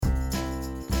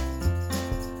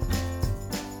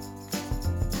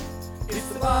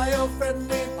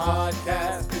bio-friendly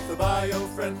podcast. It's the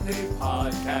bio-friendly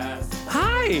podcast.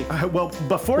 Hi. Well,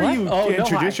 before you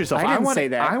introduce yourself, I didn't say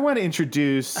that. I want to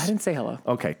introduce. I didn't say hello.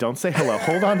 Okay, don't say hello.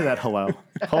 Hold on to that hello.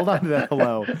 Hold on to that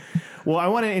hello. Well, I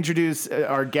want to introduce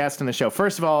our guest on the show.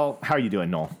 First of all, how are you doing,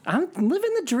 Noel? I'm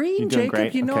living the dream, You're doing Jacob.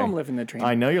 great? You know Okay. I'm living the dream.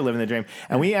 I know you're living the dream.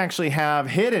 And we actually have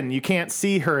hidden, you can't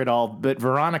see her at all, but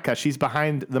Veronica, she's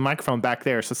behind the microphone back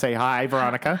there. So say hi,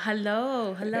 Veronica.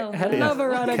 Hello. Hello, Yeah.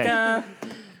 Veronica.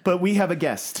 But we have a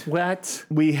guest. What?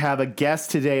 We have a guest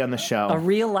today on the show. A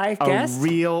real life guest? A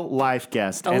real life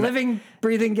guest. A living,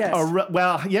 breathing guest.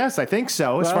 Well, yes, I think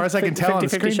so. As far as I can tell on the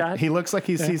 50-50 screen, shot. he looks like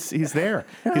he's there.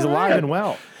 He's All alive right. and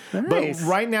well. Nice. But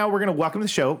right now, we're going to welcome to the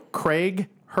show Craig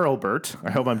Hurlbert.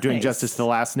 I hope I'm doing Nice. justice to the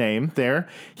last name there.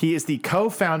 He is the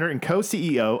co-founder and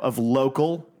co-CEO of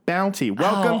Local Bounti.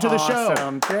 Welcome to the show.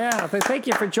 Awesome. Yeah, thank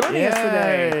you for joining us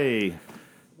today. Yay.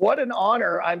 What an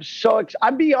honor.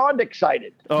 I'm beyond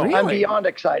excited. Oh, Really? I'm beyond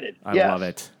excited. I Yes. love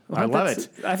it. Well, I love it.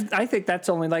 I think that's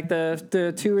only like the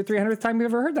 200th or 300th time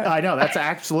you've ever heard that. I know. That's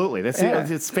absolutely.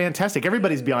 It's fantastic.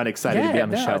 Everybody's beyond excited to be on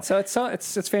the show.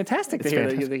 It's fantastic to hear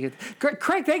fantastic. that you.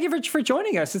 Craig, thank you for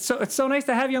joining us. It's so nice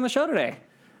to have you on the show today.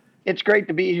 It's great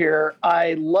to be here.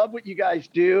 I love what you guys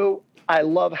do. I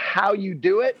love how you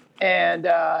do it. And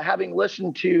having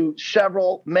listened to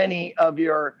many of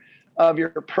your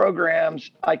programs,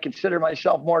 I consider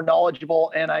myself more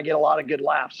knowledgeable and I get a lot of good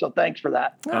laughs. So thanks for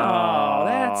that. Oh,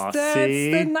 that's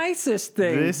see? the nicest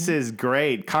thing. This is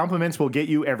great. Compliments will get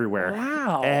you everywhere.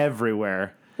 Wow.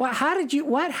 Everywhere. Well, how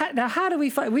do we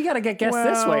find? We got to get guests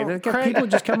this way. People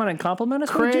just come on and compliment us.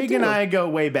 What'd you Craig do? and I go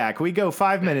way back. We go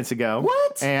 5 minutes ago.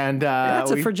 What? And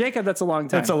For Jacob, that's a long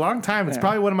time. It's a long time. It's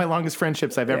probably one of my longest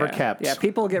friendships I've ever kept. Yeah,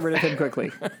 people get rid of him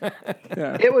quickly.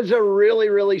 It was a really,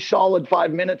 really solid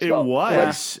 5 minutes. It though.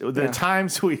 was. The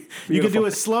times you could do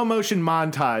a slow motion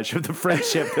montage of the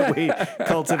friendship that we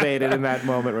cultivated in that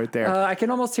moment right there. I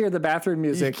can almost hear the bathroom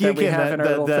music You that we can, have in our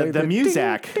little thing. the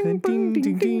music. Ding, ding, ding,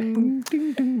 ding, ding,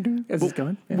 ding, ding. Is this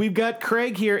going? Yeah. We've got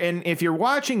Craig here, and if you're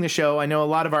watching the show, I know a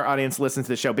lot of our audience listens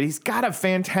to the show, but he's got a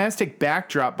fantastic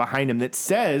backdrop behind him that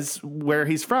says where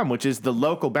he's from, which is the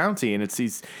Local Bounti, and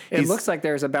It looks like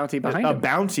there's a bounty behind him.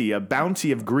 a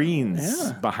bounty of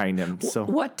greens behind him. So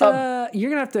What you're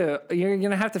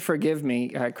gonna have to forgive me,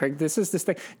 Craig. This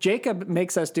thing. Jacob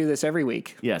makes us do this every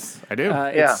week. yes, I do.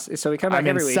 So we come back I'm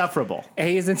every insufferable. week.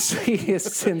 He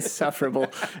is insufferable.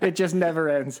 It just never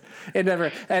ends. It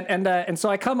never. And so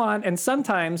I come on, and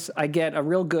sometimes I get a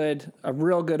real good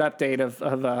update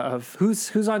of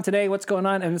who's on today, what's going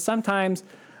on, and sometimes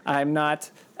I'm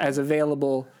not as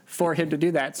available for him to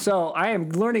do that. So I am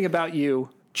learning about you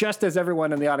just as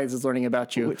everyone in the audience is learning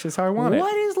about you, Which is how I want it.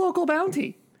 What is Local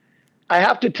Bounti? I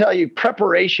have to tell you,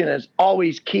 preparation is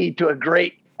always key to a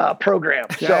great program.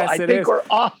 So Yes, I it think is.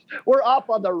 we're off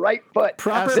on the right foot.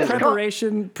 Proper This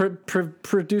preparation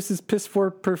produces piss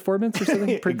poor performance or something?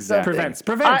 Exactly.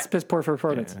 Prevents piss poor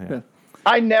performance. Yeah.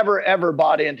 I never, ever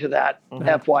bought into that,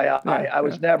 FYI. I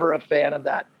was never a fan of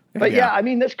that. But Yeah. I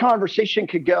mean, this conversation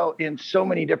could go in so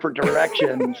many different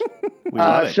directions. We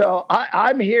love it. So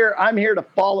I'm here to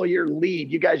follow your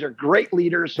lead. You guys are great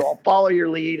leaders, so I'll follow your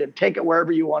lead and take it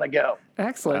wherever you want to go.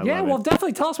 Excellent. I Yeah, love well, it.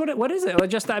 definitely tell us what is it?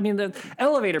 The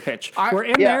elevator pitch. We're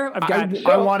in yeah. there. I've got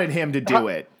I wanted him to do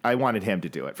it. I wanted him to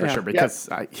do it for sure because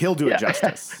he'll do it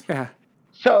justice. yeah.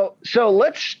 So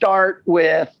let's start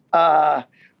with, I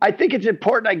think it's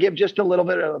important I give just a little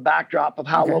bit of a backdrop of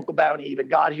how Local Bounti even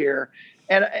got here.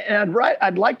 And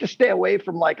I'd like to stay away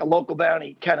from like a Local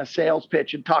Bounti kind of sales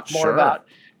pitch and talk more about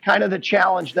kind of the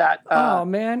challenge that. Oh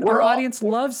man, our audience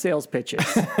loves sales pitches.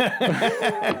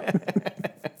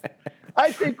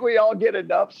 I think we all get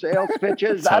enough sales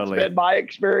pitches. Totally. That's been my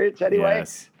experience anyway.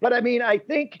 Yes. But I mean, I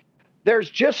think there's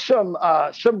just some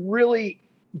really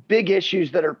big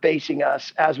issues that are facing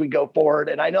us as we go forward.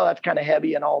 And I know that's kind of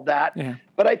heavy and all that,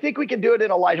 but I think we can do it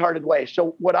in a lighthearted way.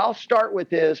 So what I'll start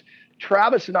with is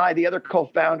Travis and I, the other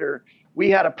co-founder, we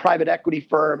had a private equity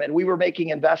firm and we were making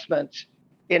investments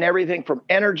in everything from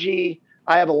energy.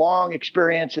 I have a long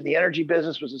experience in the energy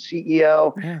business, was a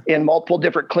CEO in multiple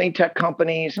different clean tech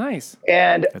companies. Nice.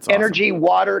 And That's awesome. energy,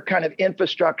 water kind of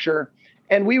infrastructure.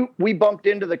 And we bumped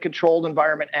into the controlled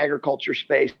environment agriculture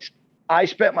space. I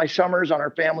spent my summers on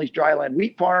our family's dryland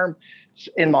wheat farm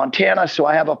in Montana, so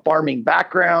I have a farming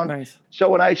background. Nice. So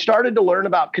when I started to learn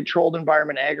about controlled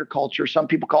environment agriculture, some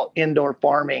people call it indoor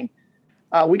farming,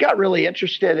 we got really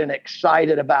interested and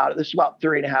excited about it. This is about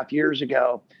 3.5 years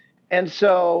ago. And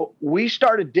so we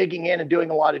started digging in and doing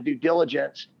a lot of due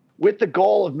diligence with the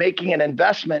goal of making an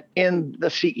investment in the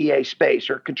CEA space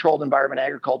or controlled environment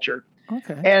agriculture.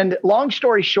 Okay. And long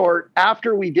story short,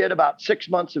 after we did about 6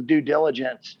 months of due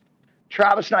diligence,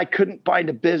 Travis and I couldn't find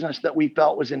a business that we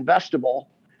felt was investable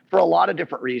for a lot of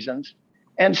different reasons.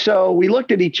 And so we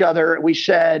looked at each other and we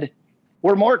said,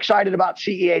 we're more excited about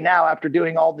CEA now after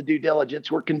doing all the due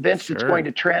diligence. We're convinced it's going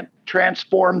to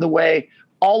transform the way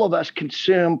all of us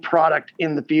consume product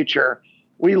in the future.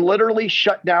 We literally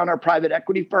shut down our private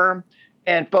equity firm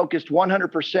and focused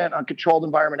 100% on controlled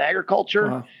environment agriculture.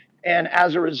 Wow. And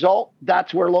as a result,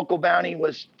 that's where Local Bounti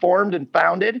was formed and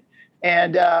founded.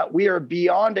 And we are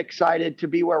beyond excited to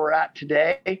be where we're at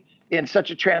today in such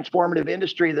a transformative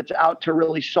industry that's out to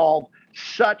really solve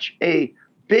such a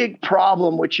big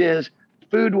problem, which is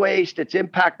food waste, its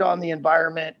impact on the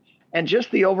environment, and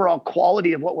just the overall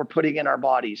quality of what we're putting in our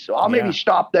bodies. So I'll maybe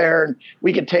stop there and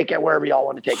we can take it wherever y'all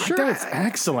want to take it. Sure. That's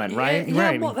excellent, right? Yeah,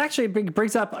 right. well, actually, it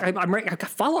brings up. I've got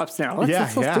follow-ups now.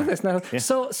 Let's do this now. Yeah.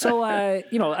 So I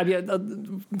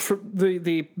mean, for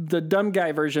the dumb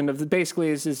guy version of basically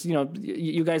is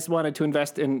you guys wanted to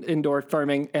invest in indoor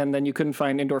farming, and then you couldn't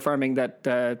find indoor farming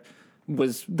that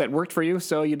worked for you,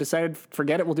 so you decided,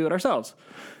 forget it, we'll do it ourselves.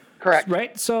 Correct.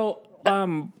 Right. So.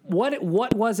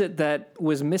 What was it that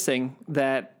was missing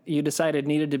that you decided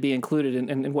needed to be included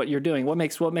in what you're doing? What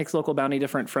makes Local Bounti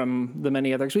different from the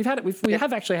many others? We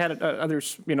have actually had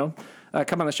others, come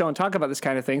on the show and talk about this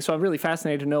kind of thing. So I'm really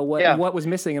fascinated to know what was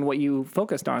missing and what you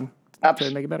focused on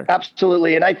to make it better.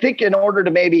 Absolutely. And I think in order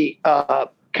to maybe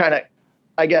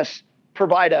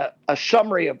provide a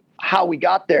summary of how we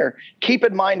got there, keep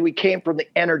in mind we came from the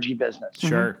energy business.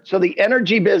 Sure. So the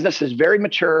energy business is very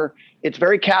mature. It's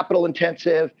very capital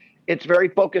intensive. It's very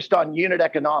focused on unit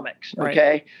economics. Right.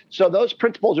 Okay. So those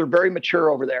principles are very mature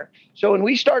over there. So when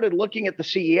we started looking at the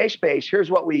CEA space,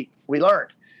 here's what we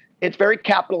learned. It's very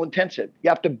capital intensive. You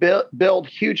have to build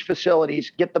huge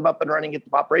facilities, get them up and running, get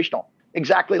them operational,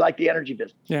 exactly like the energy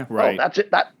business. Yeah. Right. That's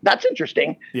it. That's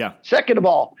interesting. Yeah. Second of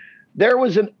all, there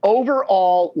was an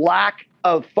overall lack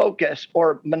of focus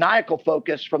or maniacal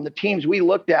focus from the teams we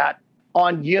looked at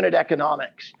on unit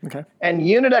economics. Okay. And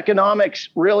unit economics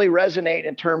really resonate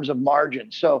in terms of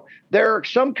margins. So there are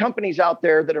some companies out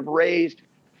there that have raised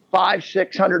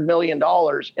 $500-600 million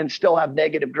and still have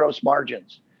negative gross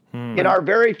margins. In our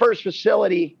very first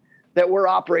facility that we're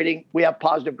operating, we have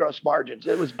positive gross margins.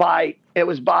 It was by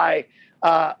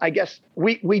I guess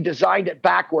we designed it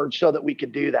backwards so that we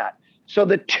could do that. So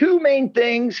the two main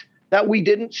things that we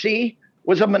didn't see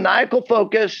was a maniacal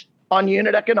focus on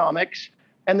unit economics.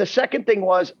 And the second thing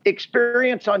was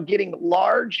experience on getting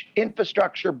large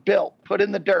infrastructure built, put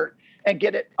in the dirt, and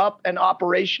get it up and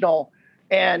operational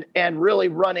and really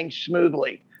running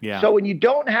smoothly. Yeah. So when you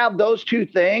don't have those two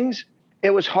things, it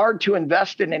was hard to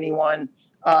invest in anyone.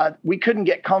 We couldn't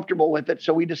get comfortable with it.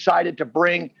 So we decided to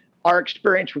bring our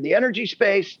experience from the energy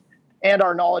space and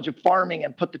our knowledge of farming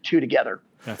and put the two together.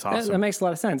 That's awesome. That makes a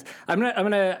lot of sense. I'm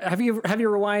gonna have you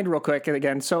rewind real quick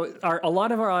again. So a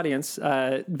lot of our audience,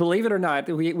 believe it or not,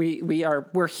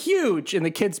 we're huge in the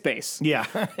kid space. Yeah.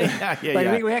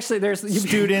 We actually there's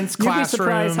students, you'd classrooms. be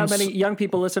surprised how many young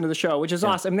people listen to the show, which is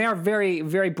awesome. They are very,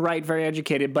 very bright, very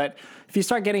educated. But if you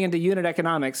start getting into unit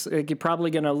economics, you're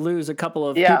probably going to lose a couple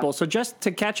of people. So just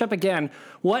to catch up again,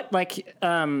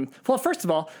 first of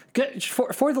all,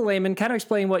 for the layman, kind of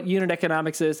explain what unit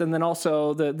economics is, and then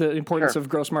also the importance of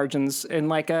gross margins, and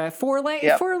if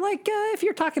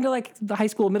you're talking to the high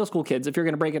school, middle school kids, if you're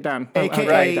going to break it down,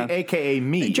 AKA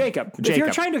me, Jacob. If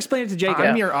you're trying to explain it to Jacob,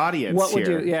 I'm your audience. What would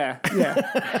here. you? Yeah.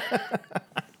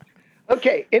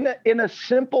 Okay, in a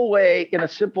simple way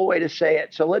to say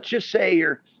it. So let's just say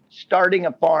you're starting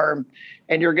a farm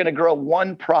and you're going to grow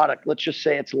one product. Let's just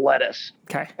say it's lettuce.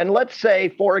 Okay. And let's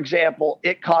say, for example,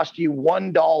 it cost you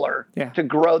 $1 to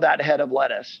grow that head of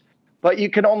lettuce, but you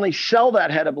can only sell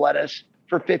that head of lettuce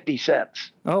for 50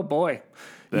 cents. Oh boy.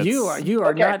 You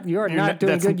are not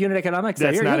doing good unit economics.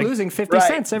 You're losing 50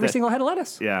 cents every single head of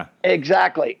lettuce. Yeah.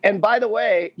 Exactly. And by the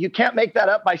way, you can't make that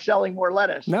up by selling more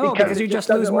lettuce. No, because you just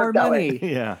lose more money.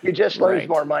 Yeah. You just lose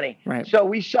more money. Right. So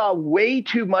we saw way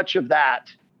too much of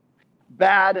that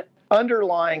bad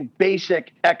underlying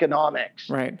basic economics.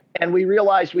 Right. And we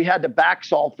realized we had to back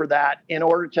solve for that in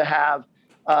order to have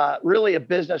really a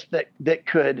business that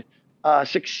could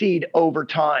succeed over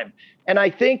time. And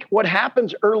I think what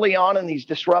happens early on in these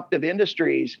disruptive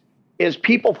industries is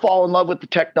people fall in love with the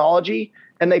technology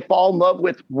and they fall in love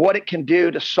with what it can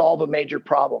do to solve a major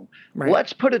problem. Right.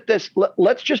 Let's put it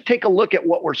let's just take a look at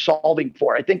what we're solving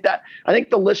for. I think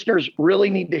the listeners really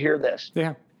need to hear this.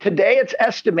 Yeah. Today, it's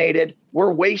estimated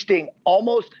we're wasting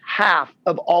almost half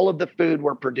of all of the food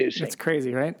we're producing. It's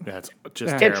crazy, right? That's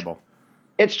just terrible.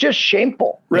 It's just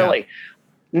shameful, really.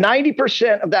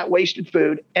 90% of that wasted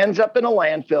food ends up in a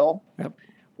landfill. Yep.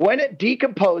 When it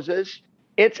decomposes,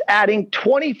 it's adding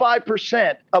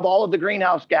 25% of all of the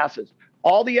greenhouse gases.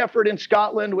 All the effort in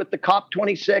Scotland with the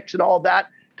COP26 and all that,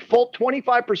 full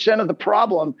 25% of the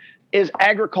problem is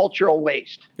agricultural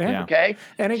waste. Yeah. Okay.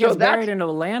 And it gets buried into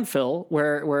a landfill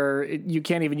where you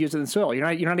can't even use it in the soil.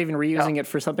 You're not even reusing it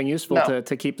for something useful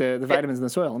to keep the vitamins in the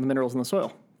soil and the minerals in the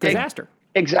soil. Disaster.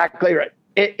 Exactly right.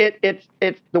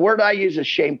 It's the word I use is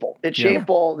shameful. It's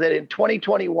shameful that in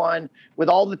 2021, with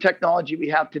all the technology we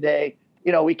have today,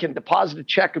 we can deposit a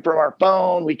check from our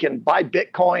phone, we can buy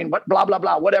Bitcoin, blah, blah,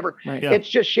 blah, whatever. Right. It's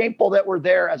just shameful that we're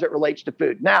there as it relates to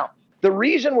food. Now, the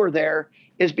reason we're there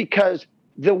is because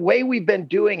the way we've been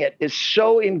doing it is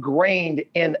so ingrained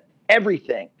in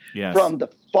everything, from the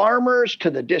farmers to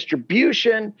the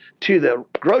distribution to the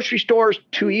grocery stores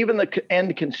to even the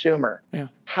end consumer. Yeah.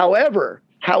 However,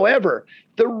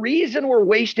 the reason we're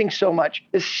wasting so much,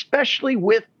 especially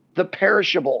with the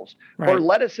perishables or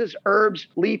lettuces, herbs,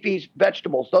 leafies,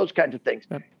 vegetables, those kinds of things,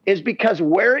 is because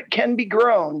where it can be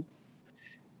grown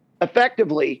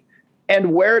effectively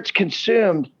and where it's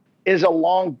consumed is a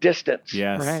long distance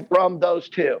from those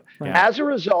two. Right. As a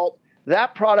result,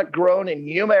 that product grown in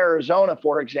Yuma, Arizona,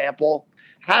 for example,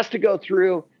 has to go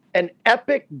through an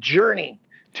epic journey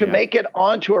to make it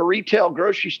onto a retail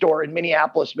grocery store in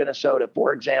Minneapolis, Minnesota,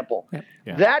 for example.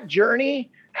 That journey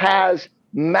has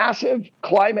massive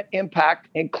climate impact,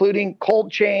 including cold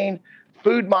chain,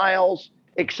 food miles,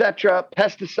 etc.,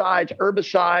 pesticides,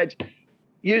 herbicides,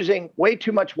 using way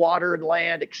too much water and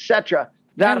land, etc.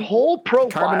 That whole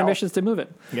profile. Carbon emissions to move it.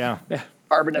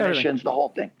 Carbon emissions, the whole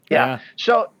thing.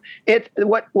 So it's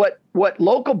what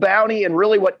Local Bounti and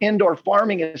really what indoor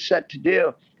farming is set to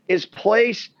do is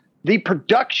place the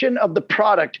production of the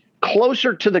product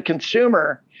closer to the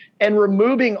consumer and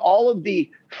removing all of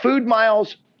the food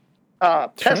miles,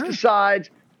 pesticides,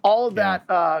 all of that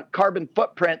carbon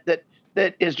footprint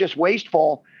that is just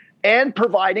wasteful, and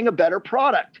providing a better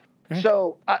product.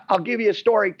 So I'll give you a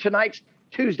story. Tonight's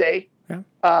Tuesday,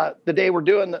 the day we're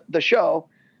doing the show.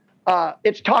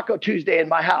 It's Taco Tuesday in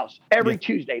my house every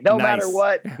Tuesday, no matter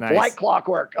what, like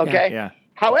clockwork. Okay.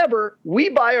 However, we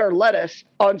buy our lettuce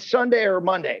on Sunday or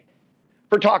Monday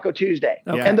for Taco Tuesday.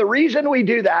 And the reason we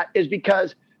do that is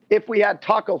because if we had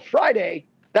Taco Friday,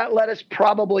 that lettuce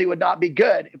probably would not be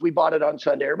good if we bought it on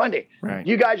Sunday or Monday.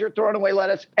 You guys are throwing away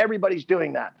lettuce. Everybody's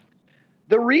doing that.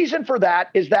 The reason for that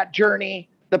is that journey,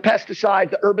 the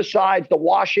pesticides, the herbicides, the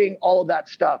washing, all of that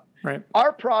stuff.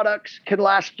 Our products can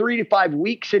last 3 to 5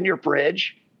 weeks in your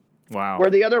fridge. Where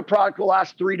the other product will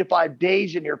last 3 to 5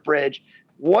 days in your fridge.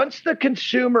 Once the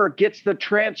consumer gets the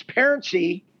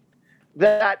transparency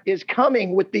that is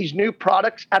coming with these new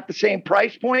products at the same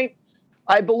price point,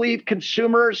 I believe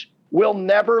consumers will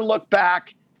never look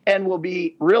back and will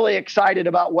be really excited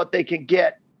about what they can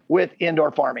get with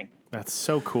indoor farming. That's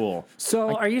so cool.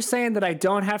 So are you saying that I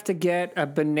don't have to get a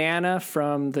banana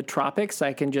from the tropics?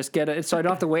 I can just get it, so I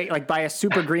don't have to wait, like buy a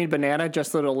super green banana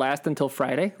just so it'll last until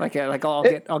Friday? I'll get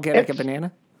like a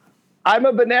banana? I'm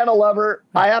a banana lover.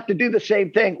 I have to do the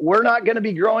same thing. We're not going to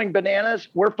be growing bananas.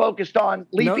 We're focused on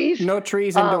leafies. No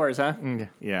trees indoors, huh?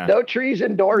 No trees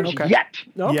indoors yet.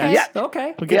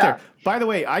 Okay. We'll get there. By the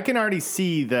way, I can already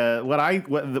see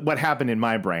what happened in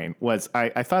my brain was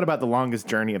I thought about the longest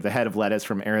journey of the head of lettuce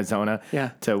from Arizona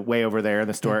to way over there in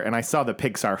the store, and I saw the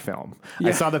Pixar film.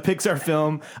 I saw the Pixar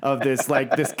film of this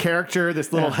this character,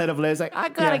 this little head of lettuce, like, I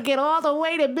gotta get all the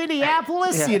way to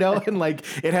Minneapolis, and like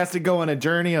it has to go on a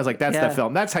journey. I was like, that's the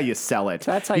film. That's how you sell it.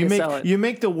 That's how you sell it. You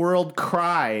make the world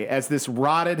cry as this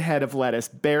rotted head of lettuce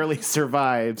barely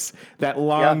survives that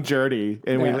long journey,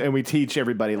 and we teach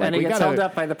everybody and it gets held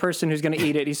up by the person who's going to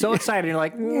eat it. He's so excited. You're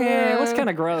like, what's kind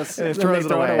of gross. And throw it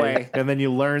away. And then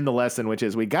you learn the lesson, which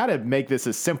is we got to make this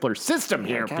a simpler system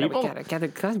here, people.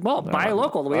 Buy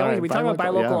local. We talk about buy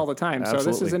local all the time. Absolutely. So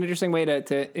this is an interesting way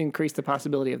to increase the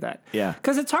possibility of that.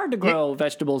 Because it's hard to grow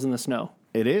vegetables in the snow.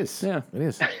 It is. Yeah. It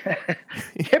is.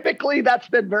 Typically, that's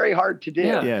been very hard to do.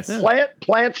 Yes.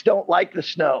 Plants don't like the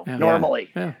snow normally.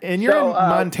 And you're in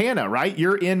Montana, right?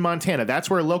 You're in Montana. That's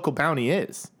where Local Bounti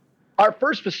is. Our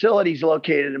first facility is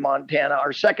located in Montana.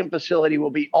 Our second facility will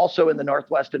be also in the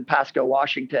Northwest in Pasco,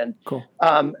 Washington. Cool.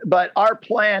 But our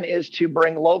plan is to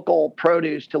bring local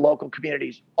produce to local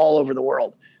communities all over the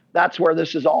world. That's where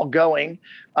this is all going.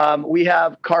 We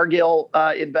have Cargill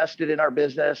invested in our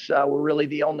business. We're really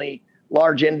the only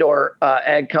large indoor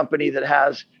ag company that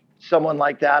has someone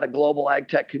like that, a global ag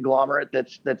tech conglomerate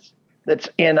that's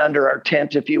in under our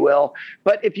tent, if you will.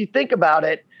 But if you think about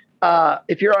it,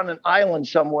 if you're on an island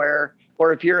somewhere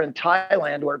or if you're in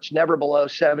Thailand where it's never below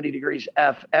 70 degrees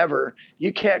F ever,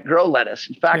 you can't grow lettuce.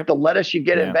 In fact, the lettuce you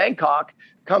get in Bangkok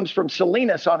comes from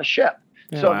Salinas on a ship.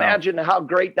 So imagine how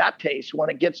great that tastes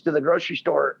when it gets to the grocery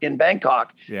store in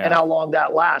Bangkok and how long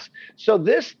that lasts. So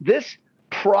this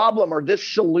problem or this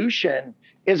solution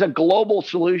is a global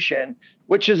solution,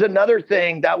 which is another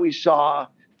thing that we saw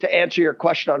to answer your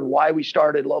question on why we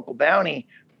started Local Bounti.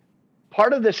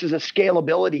 Part of this is a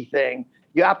scalability thing.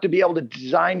 You have to be able to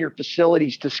design your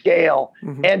facilities to scale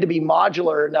and to be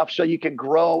modular enough so you can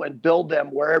grow and build them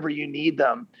wherever you need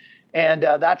them. And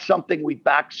that's something we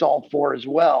back solved for as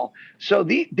well. So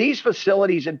these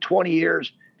facilities in 20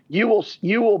 years, you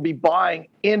will be buying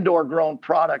indoor grown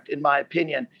product, in my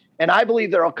opinion. And I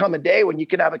believe there'll come a day when you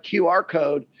can have a QR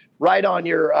code right on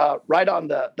your right on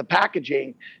the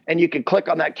packaging, and you can click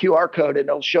on that QR code and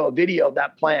it'll show a video of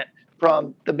that plant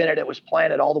from the minute it was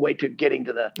planted all the way to getting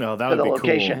to the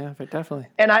location. Cool. Yeah, definitely.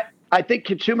 And I think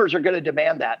consumers are going to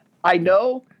demand that. I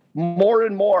know more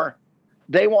and more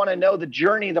they want to know the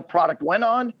journey the product went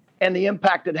on and the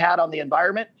impact it had on the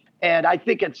environment. And I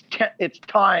think it's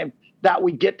time that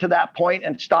we get to that point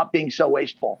and stop being so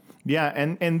wasteful. Yeah,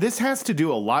 and this has to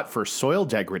do a lot for soil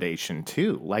degradation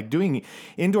too. Like doing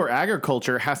indoor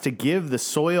agriculture has to give the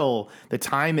soil the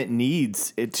time it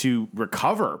needs to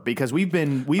recover, because we've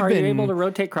been. Are you able to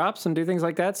rotate crops and do things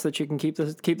like that so that you can keep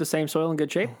the same soil in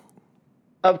good shape?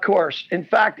 Of course. In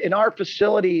fact, in our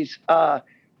facilities,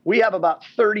 we have about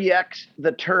 30x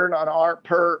the turn on our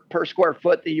per square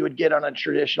foot that you would get on a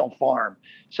traditional farm.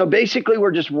 So basically,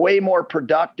 we're just way more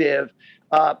productive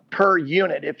per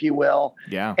unit, if you will.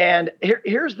 Yeah. And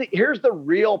here's the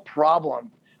real problem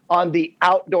on the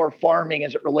outdoor farming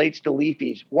as it relates to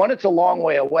leafies. One, it's a long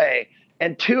way away,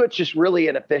 and two, it's just really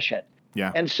inefficient.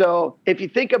 Yeah. And so if you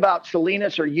think about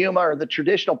Salinas or Yuma or the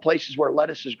traditional places where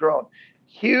lettuce is grown,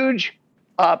 huge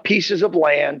pieces of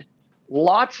land,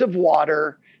 lots of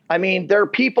water. I mean, there are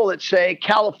people that say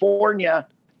California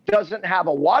doesn't have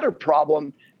a water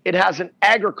problem. It has an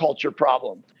agriculture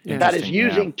problem that is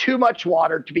using too much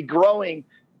water to be growing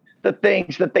the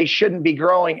things that they shouldn't be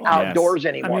growing outdoors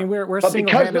anymore. I mean, we're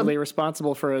single-handedly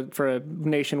responsible for a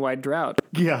nationwide drought.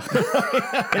 Yeah.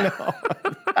 I know.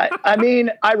 I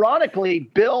mean, ironically,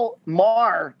 Bill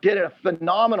Maher did a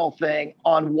phenomenal thing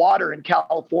on water in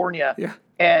California. Yeah.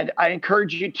 And I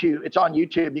encourage you to, it's on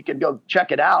YouTube, you can go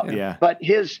check it out. Yeah. But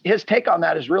his take on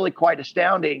that is really quite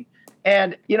astounding.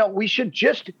 And, we should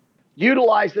just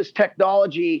utilize this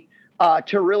technology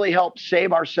to really help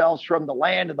save ourselves from the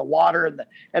land and the water.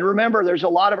 And remember, there's a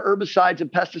lot of herbicides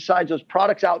and pesticides. Those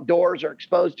products outdoors are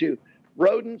exposed to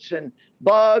rodents and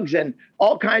bugs and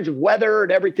all kinds of weather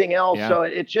and everything else. Yeah. So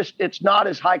it's not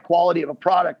as high quality of a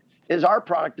product as our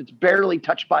product. It's barely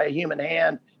touched by a human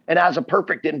hand and has a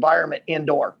perfect environment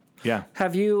indoor. Yeah.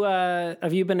 Have you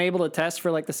been able to test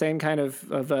for like the same kind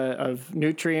of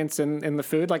nutrients in the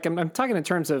food? Like I'm talking in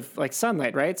terms of like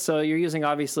sunlight, right? So you're using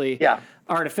obviously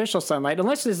artificial sunlight,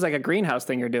 unless this is like a greenhouse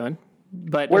thing you're doing.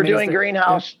 But we're doing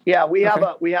greenhouse. Yeah, we have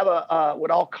a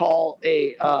what I'll call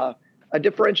a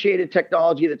differentiated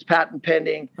technology that's patent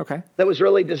pending. Okay. That was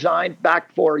really designed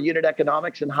back for unit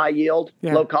economics and high yield,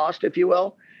 low cost, if you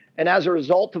will. And as a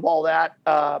result of all that,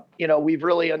 we've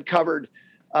really uncovered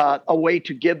a way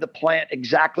to give the plant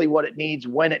exactly what it needs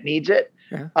when it needs it.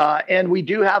 Yeah. And we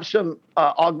do have some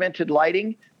augmented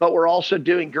lighting, but we're also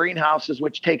doing greenhouses,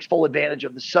 which takes full advantage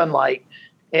of the sunlight.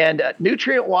 And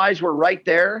nutrient-wise, we're right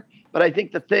there. But I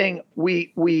think the thing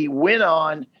we win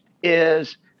on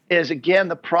is again,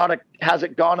 the product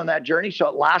hasn't gone on that journey, so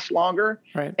it lasts longer.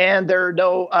 Right. And there are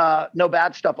no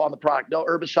bad stuff on the product, no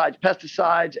herbicides,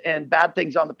 pesticides, and bad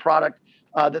things on the product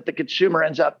that the consumer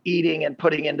ends up eating and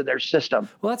putting into their system.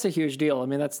 Well, that's a huge deal. I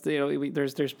mean, that's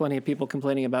there's plenty of people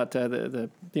complaining about the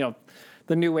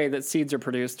new way that seeds are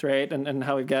produced, right? And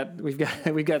how we've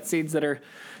got seeds that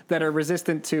are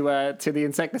resistant to the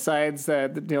insecticides,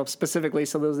 specifically.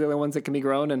 So those are the only ones that can be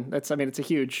grown, and it's a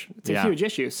huge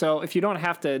issue. So if you don't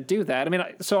have to do that,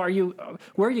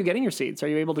 where are you getting your seeds? Are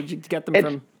you able to get them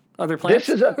from other plants?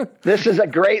 This is a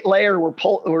great layer.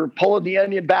 We're pulling the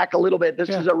onion back a little bit. This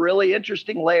is a really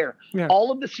interesting layer. Yeah.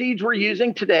 All of the seeds we're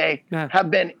using today have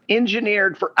been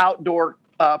engineered for outdoor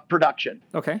production.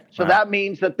 Okay. So that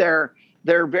means that they're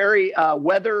very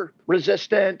weather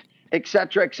resistant, et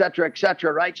cetera, et cetera, et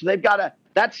cetera, right? So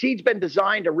that seed's been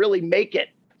designed to really make it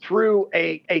through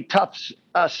a tough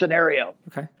scenario.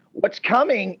 Okay. What's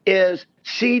coming is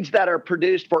seeds that are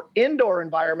produced for indoor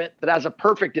environment that has a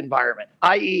perfect environment,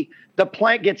 i.e. the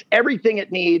plant gets everything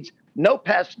it needs, no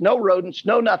pests, no rodents,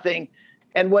 no nothing.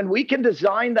 And when we can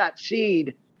design that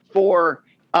seed for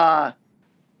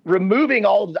removing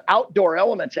all of the outdoor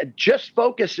elements and just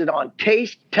focusing on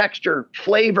taste, texture,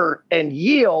 flavor, and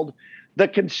yield, the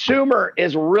consumer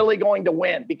is really going to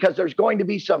win because there's going to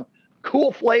be some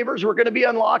cool flavors we're going to be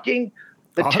unlocking.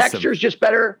 The texture's just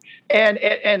better. And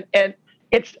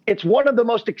it's one of the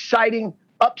most exciting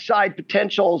upside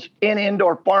potentials in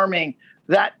indoor farming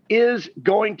that is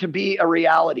going to be a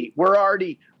reality. We're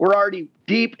already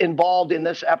deep involved in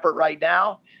this effort right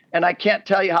now, and I can't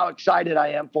tell you how excited I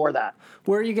am for that.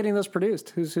 Where are you getting those produced?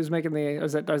 Who's making the?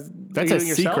 That's a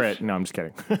secret. No, I'm just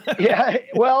kidding. Yeah,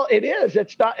 well, it is.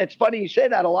 It's not. It's funny you say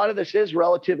that. A lot of this is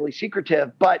relatively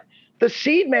secretive, but the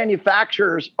seed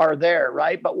manufacturers are there,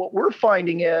 right? But what we're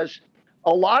finding is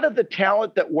a lot of the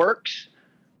talent that works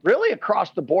really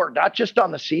across the board, not just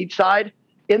on the seed side,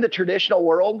 in the traditional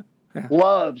world,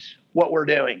 loves what we're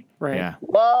doing. Right. Yeah.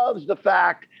 Loves the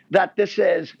fact that this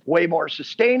is way more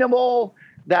sustainable,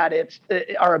 that it's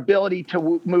our ability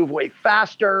to move way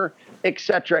faster, et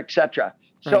cetera, et cetera.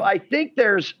 So I think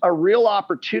there's a real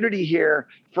opportunity here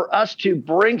for us to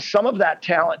bring some of that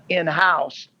talent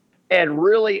in-house and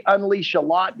really unleash a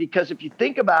lot, because if you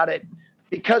think about it,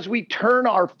 because we turn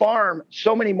our farm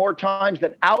so many more times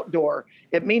than outdoor,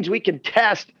 it means we can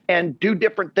test and do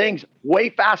different things way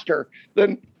faster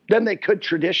than they could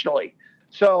traditionally.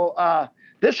 So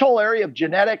this whole area of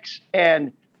genetics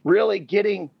and really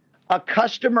getting a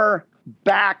customer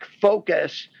back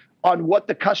focus on what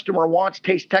the customer wants,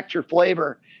 taste, texture,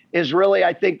 flavor, is really,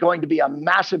 I think, going to be a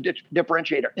massive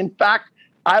differentiator. In fact,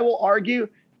 I will argue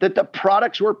that the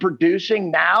products we're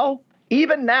producing now,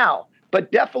 even now,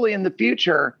 but definitely in the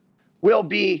future, will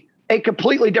be a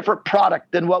completely different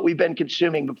product than what we've been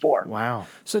consuming before. Wow.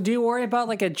 So do you worry about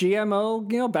like a GMO,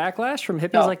 backlash from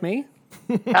hippies like me?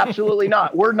 Absolutely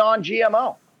not. We're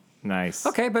non-GMO. Nice.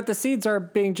 Okay, but the seeds are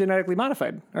being genetically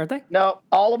modified, aren't they? No,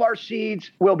 all of our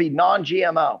seeds will be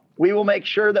non-GMO. We will make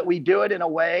sure that we do it in a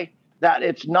way that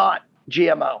it's not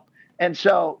GMO. And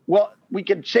so, well, we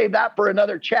could save that for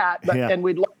another chat, but and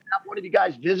we'd love to have one of you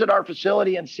guys visit our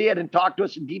facility and see it and talk to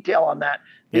us in detail on that.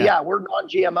 But yeah, we're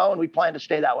non-GMO and we plan to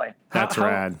stay that way. That's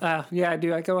rad. Yeah, I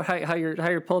do. I go how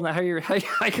you're pulling that, how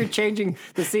you're changing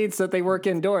the seeds so that they work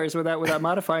indoors without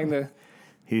modifying the.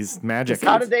 He's magic.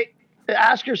 How did they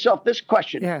ask yourself this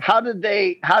question? Yeah. How did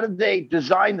they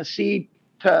design the seed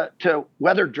to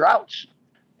weather droughts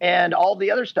and all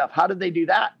the other stuff? How did they do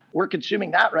that? We're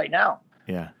consuming that right now.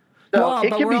 Yeah. So well, it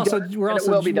but can we're be also done,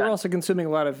 we're also consuming a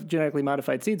lot of genetically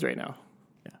modified seeds right now.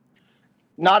 Yeah.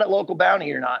 Not at Local Bounti,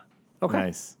 you're not. Okay.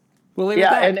 Nice. We'll leave it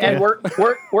at that. And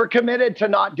we're committed to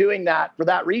not doing that for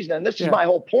that reason. And this is my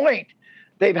whole point.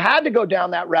 They've had to go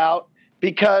down that route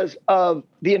because of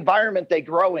the environment they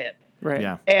grow in. Right.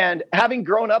 Yeah. And having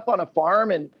grown up on a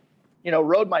farm and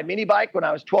rode my mini bike when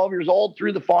I was 12 years old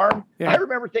through the farm, I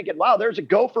remember thinking, wow, there's a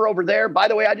gopher over there. By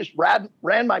the way, I just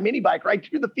ran my mini bike right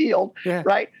through the field. Yeah.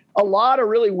 Right. A lot of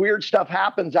really weird stuff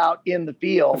happens out in the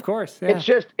field. Of course. Yeah. It's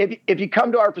just, if you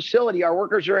come to our facility, our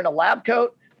workers are in a lab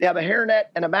coat, they have a hairnet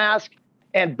and a mask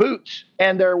and boots,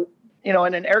 and they're, in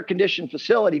an air-conditioned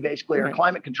facility, basically, or a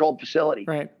climate-controlled facility.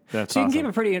 Right. That's so you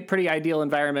awesome. can keep a pretty ideal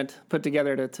environment put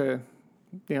together to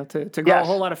grow a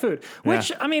whole lot of food. Which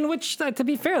to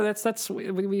be fair,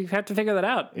 we have to figure that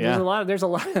out. Yeah. There's a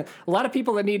lot of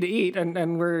people that need to eat,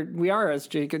 and we are, as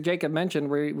Jacob mentioned,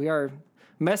 we are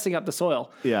messing up the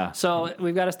soil. Yeah. So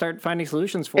we've got to start finding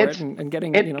solutions for it and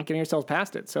getting ourselves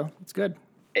past it. So it's good.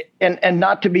 And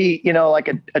not to be, like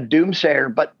a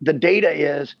doomsayer, but the data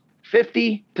is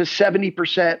 50 to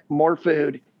 70% more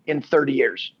food in 30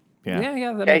 years. Yeah.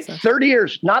 That makes sense. 30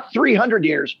 years, not 300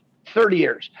 years, 30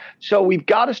 years. So we've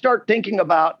got to start thinking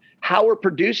about how we're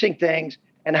producing things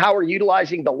and how we're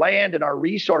utilizing the land and our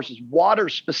resources, water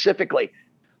specifically.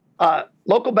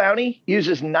 Local Bounti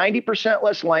uses 90%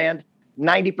 less land,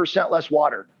 90% less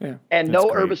water, and no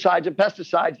herbicides and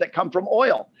pesticides that come from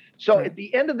oil. So at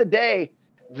the end of the day,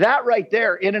 that right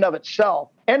there in and of itself,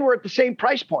 and we're at the same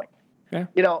price point. Yeah.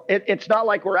 It's not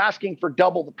like we're asking for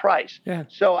double the price. Yeah.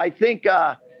 So I think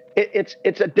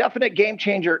it's a definite game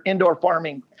changer indoor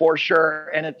farming for sure,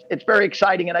 and it's very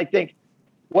exciting. And I think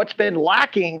what's been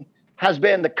lacking has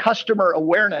been the customer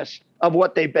awareness of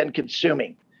what they've been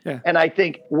consuming. Yeah. And I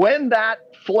think when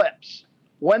that flips,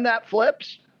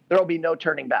 there'll be no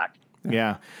turning back.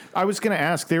 Yeah. I was going to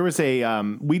ask, there was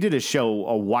we did a show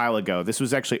a while ago. This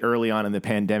was actually early on in the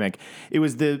pandemic. It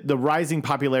was the rising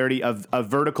popularity of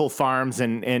vertical farms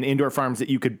and indoor farms that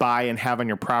you could buy and have on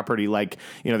your property. Like,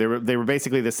 they were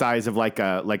basically the size of like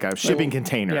a shipping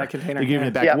container. Yeah, container.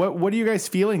 It back. Yeah. What are you guys'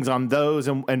 feelings on those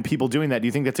and people doing that? Do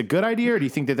you think that's a good idea, or do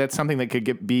you think that that's something that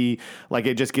could be like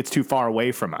it just gets too far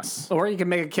away from us? Or you can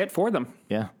make a kit for them.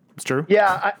 Yeah. It's true.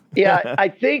 Yeah. I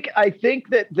think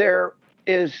that there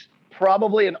is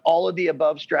probably an all of the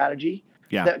above strategy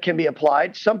that can be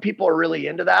applied. Some people are really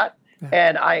into that,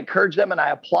 and I encourage them and I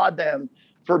applaud them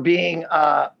for being,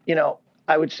 I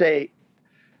would say,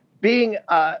 being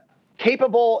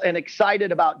capable and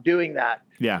excited about doing that.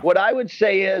 Yeah. What I would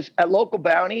say is at Local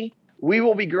Bounti, we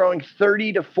will be growing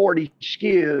 30 to 40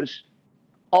 SKUs,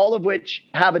 all of which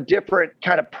have a different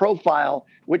kind of profile,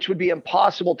 which would be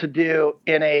impossible to do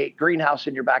in a greenhouse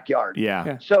in your backyard.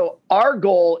 Yeah. So our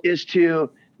goal is to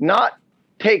not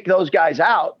take those guys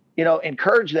out,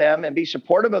 encourage them and be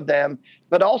supportive of them,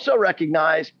 but also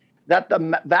recognize that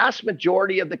the vast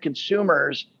majority of the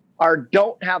consumers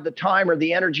don't have the time or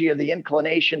the energy or the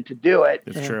inclination to do it.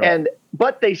 It's true.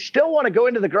 But they still want to go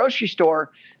into the grocery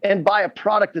store and buy a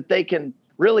product that they can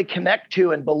really connect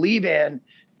to and believe in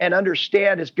and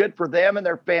understand is good for them and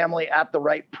their family at the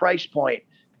right price point.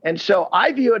 And so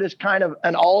I view it as kind of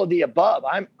an all of the above.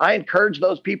 I encourage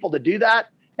those people to do that,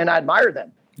 and I admire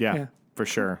them. Yeah. For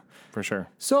sure.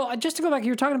 So just to go back,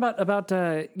 you were talking about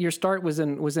your start was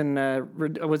in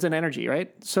energy,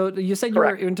 right? So you said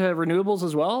Correct. You were into renewables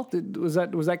as well. Was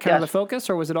that kind of the focus,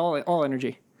 or was it all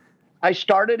energy? I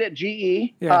started at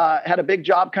GE, had a big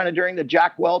job kind of during the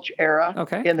Jack Welch era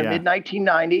in the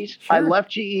mid-1990s. Sure. I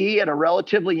left GE at a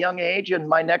relatively young age, and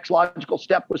my next logical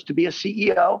step was to be a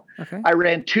CEO. Okay. I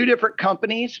ran 2 different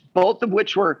companies, both of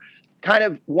which were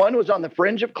one was on the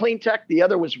fringe of clean tech, the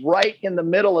other was right in the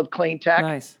middle of clean tech.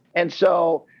 Nice. And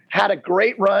so had a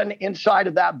great run inside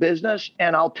of that business.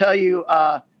 And I'll tell you,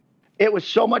 it was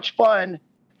so much fun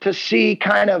to see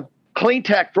kind of clean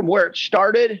tech from where it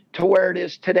started to where it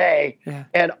is today. Yeah.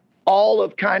 And all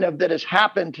of kind of that has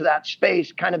happened to that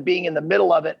space, kind of being in the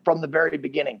middle of it from the very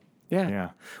beginning. Yeah.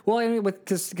 Well, I mean,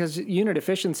 because unit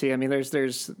efficiency, I mean, there's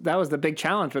that was the big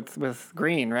challenge with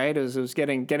green, right? It was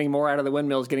getting more out of the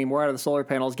windmills, getting more out of the solar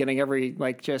panels, getting every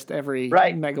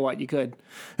megawatt you could.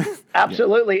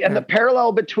 Absolutely. And the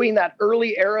parallel between that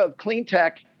early era of clean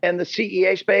tech and the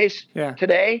CEA space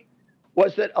today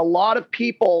was that a lot of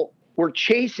people were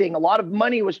a lot of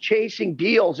money was chasing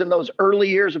deals in those early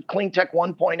years of clean tech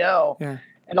 1.0. Yeah.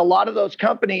 And a lot of those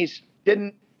companies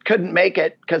couldn't make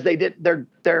it because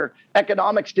their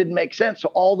economics didn't make sense. So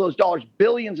all those dollars,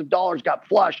 billions of dollars got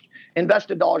flushed,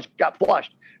 invested dollars got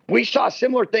flushed. We saw a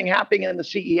similar thing happening in the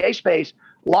CEA space.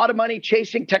 A lot of money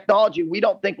chasing technology we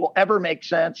don't think will ever make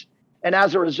sense. And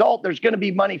as a result, there's going to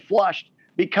be money flushed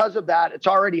because of that. It's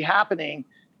already happening.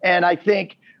 And I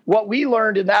think what we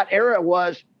learned in that era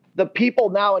was the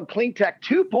people now in clean tech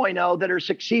 2.0 that are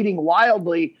succeeding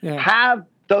wildly have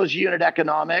those unit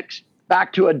economics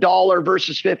back to $1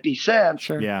 versus 50 cents.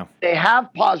 Sure. Yeah. They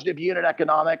have positive unit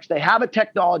economics. They have a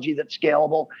technology that's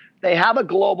scalable. They have a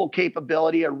global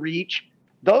capability, a reach.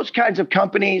 Those kinds of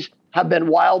companies have been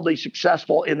wildly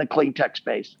successful in the clean tech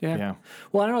space. Yeah.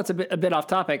 Well, I know it's a bit off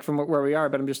topic from where we are,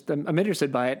 but I'm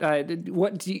interested by it.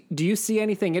 What do you see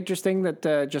anything interesting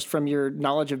that just from your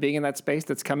knowledge of being in that space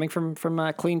that's coming from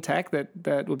clean tech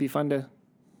that would be fun to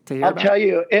hear about? I'll tell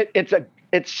you,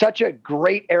 it's such a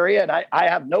great area, and I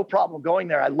have no problem going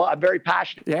there. I'm very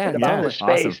passionate about this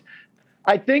space. Awesome.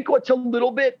 I think what's a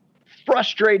little bit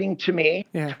frustrating to me,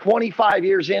 25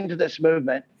 years into this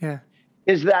movement,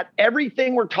 is that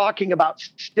everything we're talking about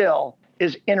still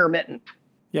is intermittent.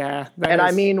 Yeah.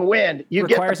 I mean wind. You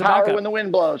get the power when the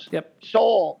wind blows. Yep.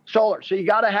 Solar. So you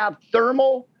got to have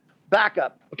thermal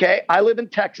backup. Okay. I live in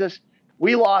Texas.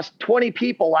 We lost 20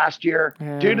 people last year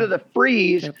due to the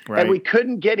freeze, and we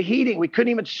couldn't get heating. We couldn't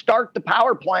even start the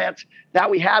power plants that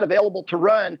we had available to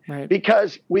run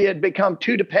because we had become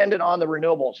too dependent on the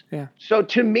renewables. Yeah. So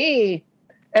to me,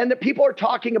 and the people are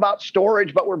talking about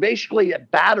storage, but we're basically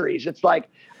at batteries. It's like,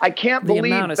 I can't believe the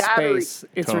amount of batteries. Space.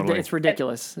 It's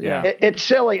ridiculous. It's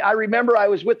silly. I remember I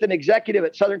was with an executive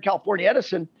at Southern California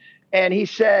Edison, and he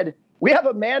said, we have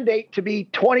a mandate to be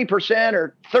 20%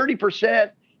 or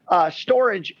 30%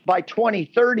 storage by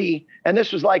 2030. And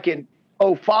this was like in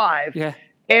 2005. Yeah.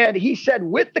 And he said,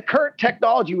 with the current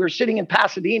technology, we were sitting in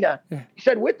Pasadena. Yeah. He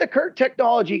said, with the current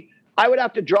technology, I would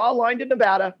have to draw a line to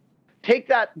Nevada, take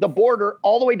the border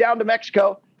all the way down to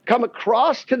Mexico, come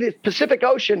across to the Pacific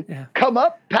Ocean, come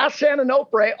up past San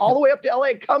Onofre, all the way up to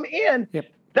LA, come in. Yep.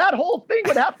 That whole thing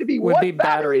would have to be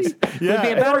batteries. Would be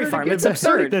a battery farm. It's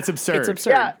absurd. That's absurd. It's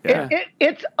absurd.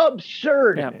 It's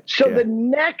absurd. Yeah. So the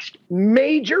next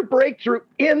major breakthrough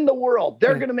in the world,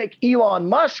 they're going to make Elon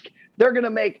Musk, they're going to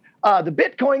make the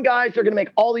Bitcoin guys, they're going to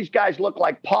make all these guys look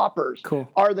like paupers,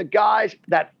 are the guys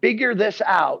that figure this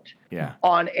out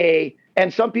on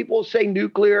and some people say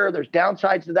nuclear, there's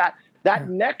downsides to that. That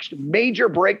next major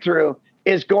breakthrough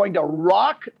is going to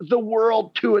rock the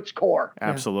world to its core.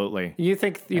 Absolutely. You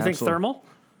think thermal?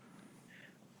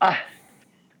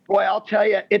 Boy, I'll tell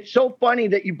you, it's so funny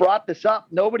that you brought this up.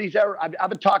 I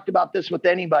haven't talked about this with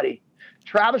anybody.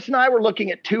 Travis and I were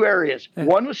looking at two areas. Yeah.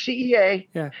 One was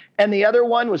CEA, and the other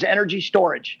one was energy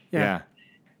storage. Yeah.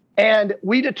 And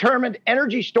we determined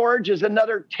energy storage is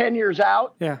another 10 years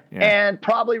out and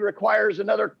probably requires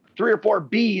another 3 or 4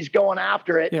 Bs going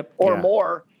after it or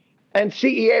more. And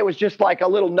CEA was just like a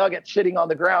little nugget sitting on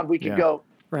the ground. We could go,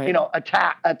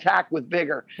 attack with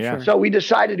vigor. Yeah. So we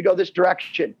decided to go this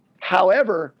direction.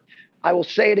 However, I will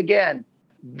say it again.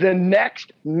 The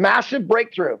next massive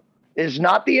breakthrough is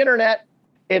not the internet.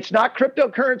 It's not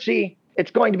cryptocurrency.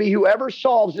 It's going to be whoever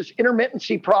solves this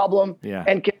intermittency problem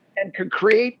and can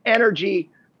create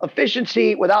energy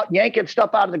efficiency without yanking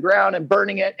stuff out of the ground and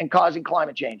burning it and causing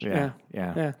climate change.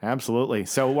 Yeah, absolutely.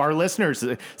 So our listeners,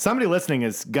 somebody listening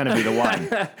is going to be the one.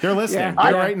 They're listening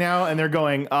right now, and they're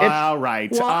going, all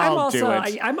right, well, I'll do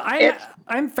it.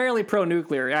 I'm fairly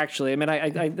pro-nuclear, actually. I mean,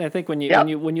 I think when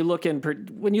you look in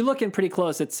pretty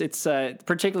close, it's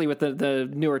particularly with the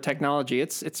newer technology,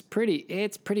 it's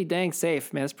pretty dang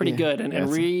safe, man. It's pretty good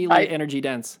and really energy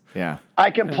dense. Yeah,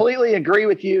 I completely agree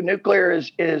with you. Nuclear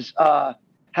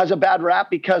has a bad rap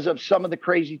because of some of the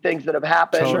crazy things that have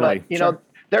happened. Totally. But,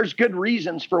 there's good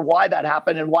reasons for why that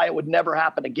happened and why it would never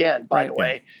happen again, by the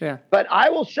way. Yeah. But I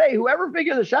will say, whoever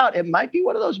figured this out, it might be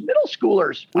one of those middle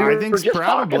schoolers. I think it's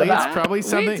probably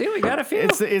something. We got a few.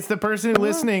 It's the person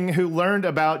listening who learned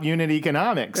about unit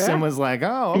economics and was like,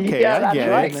 oh, okay, I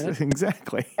get it.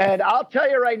 Exactly. And I'll tell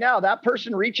you right now, that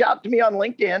person reach out to me on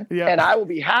LinkedIn, and I will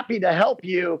be happy to help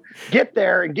you get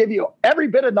there and give you every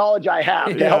bit of knowledge I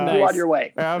have to help you on your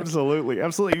way. Absolutely.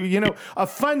 A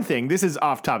fun thing, this is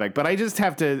off topic, but I just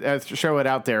have to show it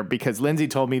out there because Lindsay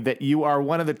told me that you are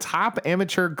one of the top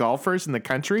amateur golfers in the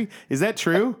country. Is that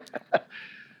true?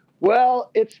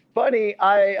 Well, it's funny.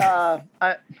 I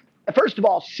first of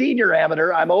all, senior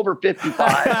amateur. I'm over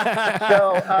 55.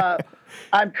 So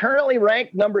I'm currently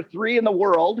ranked number 3 in the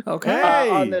world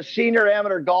on the senior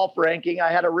amateur golf ranking.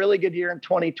 I had a really good year in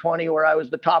 2020 where I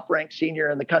was the top ranked senior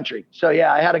in the country. So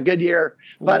yeah, I had a good year.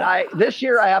 But this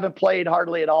year I haven't played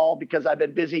hardly at all because I've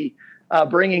been busy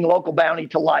bringing Local Bounti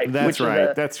to life. That's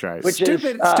right.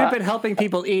 Stupid helping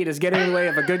people eat is getting in the way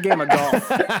of a good game of golf.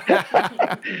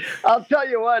 I'll tell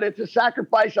you what, it's a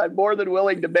sacrifice I'm more than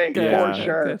willing to make for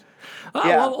sure.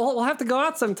 Well, we'll have to go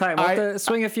out sometime. We'll have to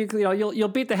swing a few. You'll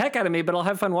beat the heck out of me, but I'll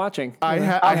have fun watching. I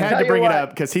had to bring it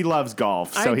up because he loves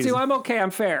golf. So I'm okay. I'm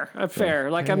fair.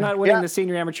 Like I'm not winning the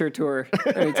senior amateur tour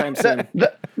anytime soon.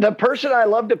 The person I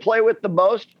love to play with the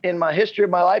most in my history of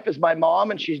my life is my mom,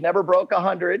 and she's never broke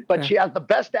 100, but she has the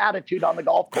best attitude on the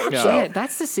golf course.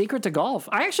 That's the secret to golf.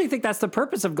 I actually think that's the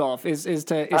purpose of golf is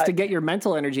to get your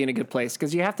mental energy in a good place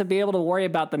because you have to be able to worry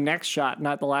about the next shot,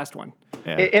 not the last one.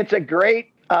 Yeah. It's a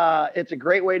great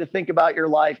way to think about your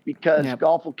life because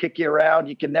golf will kick you around.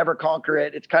 You can never conquer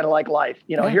it. It's kind of like life.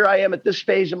 Here I am at this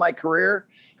phase of my career,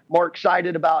 more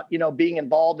excited about, being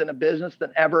involved in a business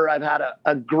than ever. I've had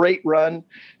a great run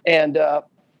and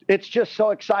it's just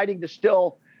so exciting to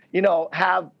still,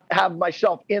 have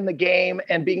myself in the game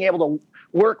and being able to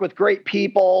work with great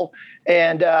people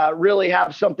and really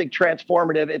have something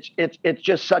transformative. It's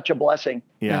just such a blessing.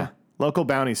 Yeah. Local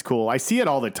Bounti's cool. I see it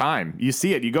all the time. You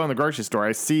see it. You go in the grocery store.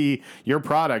 I see your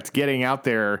product getting out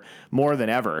there more than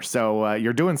ever. So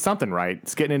you're doing something right.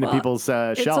 It's getting into people's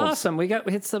shelves. It's awesome.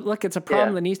 It's a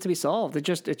problem that needs to be solved. It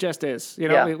just is.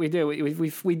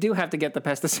 We do have to get the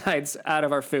pesticides out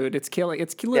of our food. It's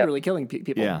literally killing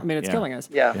people. Yeah. I mean, it's killing us.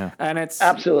 Yeah. And it's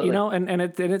absolutely.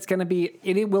 It's going to be.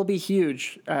 It will be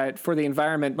huge for the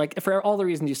environment. Like for all the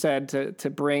reasons you said to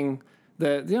bring.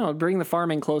 Bring the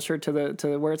farming closer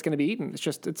to where it's going to be eaten.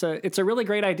 It's a really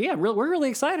great idea. We're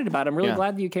really excited about it. I'm really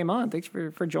glad that you came on. Thanks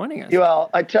for joining us. Well,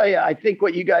 I tell you, I think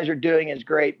what you guys are doing is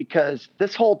great because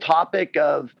this whole topic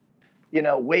of,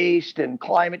 waste and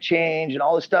climate change and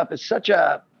all this stuff is such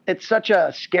a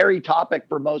scary topic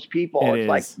for most people. It's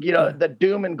like, the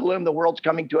doom and gloom, the world's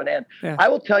coming to an end. Yeah. I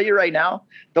will tell you right now,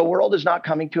 the world is not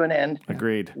coming to an end.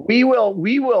 Agreed. We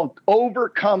will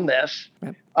overcome this.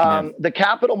 Yep. The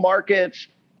capital markets,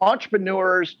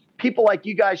 entrepreneurs, people like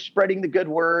you guys spreading the good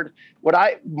word.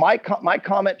 My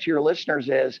comment to your listeners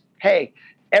is, hey,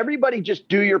 everybody just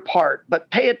do your part, but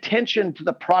pay attention to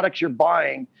the products you're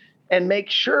buying and make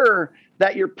sure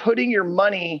that you're putting your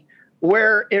money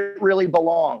where it really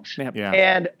belongs. Yep.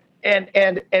 Yeah.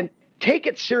 And take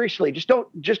it seriously. Just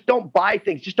don't buy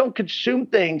things. Just don't consume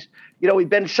things. We've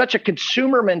been such a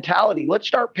consumer mentality. Let's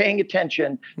start paying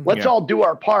attention. Let's all do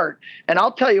our part. And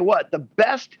I'll tell you what,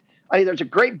 there's a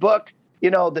great book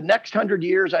the next 100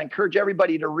 years. I encourage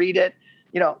everybody to read it.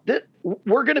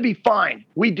 We're going to be fine.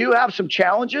 We do have some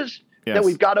challenges that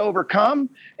we've got to overcome,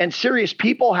 and serious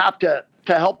people have to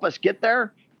help us get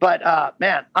there. But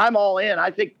man, I'm all in. I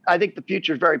think the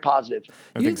future is very positive.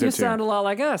 You sound a lot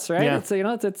like us, right? Yeah. That's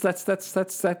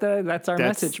our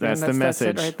message, man. That's the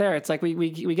message right there. It's like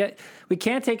we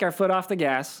can't take our foot off the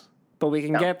gas, but we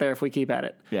can get there if we keep at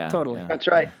it. Yeah, totally. Yeah. That's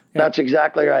right. Yeah. That's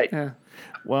exactly right. Yeah.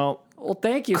 Well,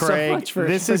 thank you Craig, so much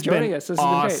for joining us. This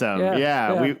awesome. Has been great.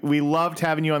 Yeah. We loved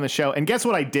having you on the show. And guess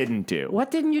what I didn't do? What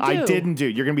didn't you do? I didn't do.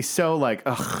 You're going to be so like,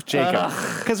 ugh, Jacob.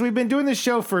 Because we've been doing this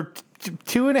show for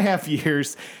 2.5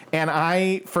 years, and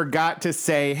I forgot to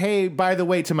say, hey, by the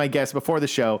way, to my guests before the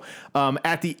show,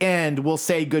 at the end, we'll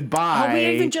say goodbye. Oh, we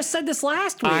even just said this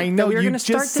last week. I know, we were you to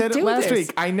just said it last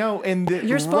week. I know. And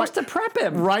you're supposed to prep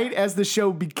him. Right as the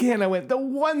show began, I went, the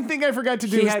one thing I forgot to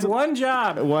do He had one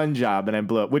job. One job, and I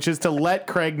blew it, which is to let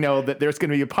Craig know that there's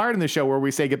going to be a part in the show where we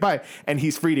say goodbye, and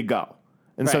he's free to go.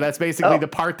 And so that's basically the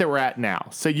part that we're at now.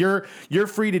 So you're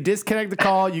free to disconnect the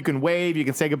call. You can wave. You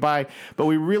can say goodbye. But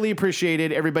we really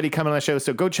appreciated everybody coming on the show.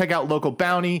 So go check out Local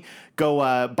Bounti.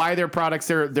 Go buy their products.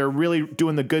 They're really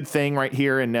doing the good thing right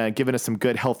here and giving us some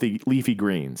good, healthy, leafy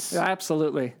greens. Yeah,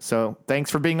 absolutely. So thanks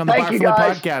for being on the Bar from the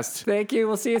podcast. Thank you.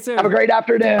 We'll see you soon. Have a great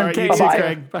afternoon. All right, you too,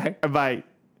 Craig. Bye. Bye.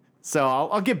 So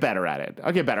I'll get better at it.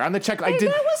 I'll get better on the checklist. Hey,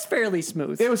 that was fairly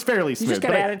smooth. It was fairly smooth. You just got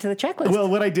to add it to the checklist. Well,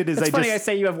 what I did is it's funny. I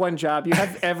say you have one job. You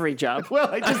have every job.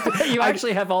 Well, you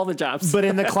actually have all the jobs. But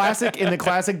in the classic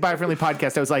Bi-Friendly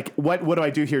podcast, I was like, what do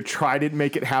I do here? Try to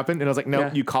make it happen. And I was like,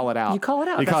 no, you call it out. You call it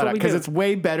out. You call it out because it's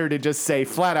way better to just say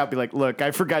flat out, be like, look,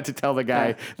 I forgot to tell the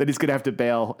guy that he's gonna have to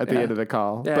bail at the end of the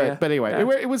call. But anyway,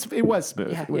 it was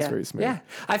smooth. It was very smooth. Yeah,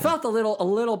 I felt a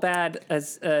little bad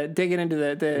as digging into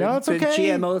the okay.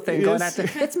 GMO thing. Going after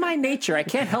it's my nature. I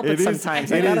can't help it sometimes.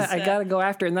 I gotta go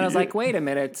after it. And then I was like, wait a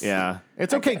minute. Yeah.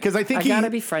 It's okay because I think I gotta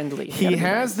be friendly. He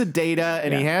has the data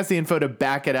and he has the info to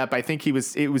back it up. I think it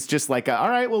was just like, all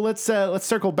right, well let's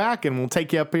circle back and we'll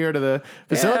take you up here to the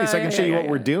facility so I can show you what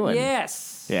we're doing.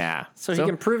 Yes. Yeah. So he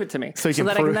can prove it to me. So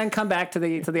that I can then come back to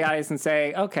the audience and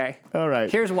say, okay, all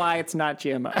right, here's why it's not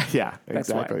GMO. Yeah,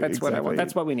 exactly. That's what I want.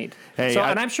 That's what we need. Hey,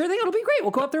 and I'm sure it'll be great.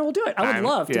 We'll go up there and we'll do it. I would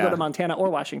love to go to Montana or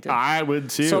Washington. I would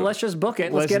too. So let's just book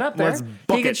it. Let's get up there.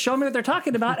 He can show me what they're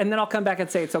talking about, and then I'll come back and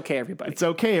say, it's okay, everybody. It's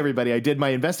okay, everybody. I did my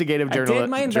investigative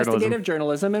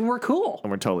journalism, and we're cool.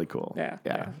 And we're totally cool.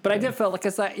 Yeah. But I did feel like,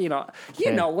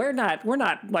 we're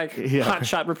not like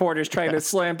hotshot reporters trying to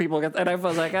slam people. And I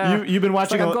was like, you've been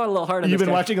watching. I'm going a little hard on this. You've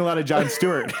been watching a lot of Jon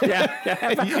Stewart.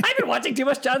 I've been watching too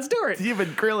much Jon Stewart. You've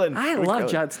been grilling. I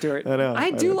love Jon Stewart. I know. I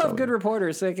do love good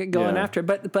reporters going after,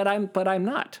 but I'm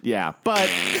not. Yeah, but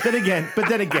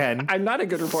then again, I'm not a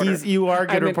good reporter. You are a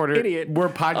good reporter. An idiot. We're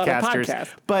podcasters,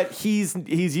 but he's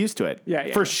used to it.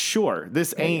 Yeah. For sure.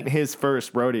 This ain't his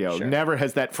first rodeo. Sure. Never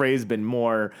has that phrase been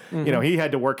more. Mm-hmm. He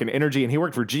had to work in energy, and he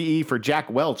worked for GE for Jack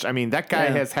Welch. I mean, that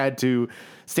guy has had to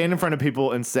stand in front of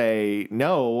people and say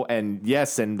no and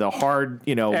yes and the hard,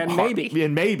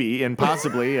 maybe and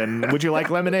possibly and would you like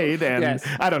lemonade and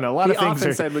I don't know. A lot of things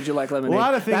often said would you like lemonade. A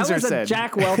lot of things are said. That was a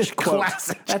Jack Welch quote.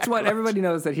 That's what everybody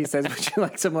knows that he says. Would you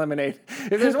like some lemonade?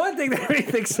 If there's one thing that everybody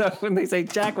thinks of when they say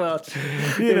Jack Welch,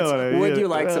 would you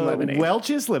like some lemonade?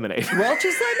 Welch's lemonade.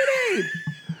 Welch's lemonade.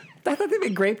 I thought they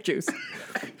made grape juice.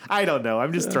 I don't know.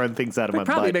 I'm just throwing things out of my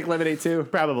butt. Probably make lemonade too.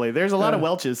 Probably. There's a lot of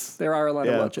Welch's. There are a lot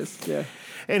of Welch's. Yeah.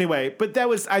 Anyway, but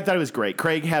I thought it was great.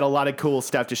 Craig had a lot of cool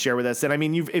stuff to share with us. And I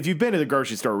mean, if you've been to the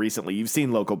grocery store recently, you've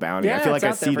seen Local Bounti. Yeah, I feel like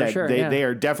I see that sure, they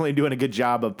are definitely doing a good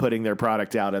job of putting their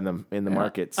product out in the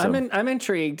market. So. I'm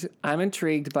intrigued. I'm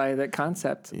intrigued by the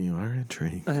concept. You are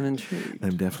intrigued. I'm intrigued.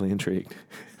 I'm definitely intrigued.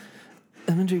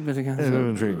 I'm intrigued by the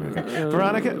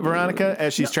concept. Veronica,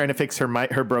 as she's trying to fix her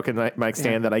broken mic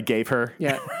stand that I gave her.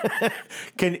 Yeah.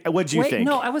 What'd you think?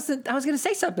 No, I was going to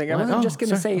say something. I wasn't just going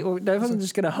to say. I wasn't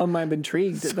just going to hum. I'm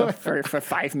intrigued for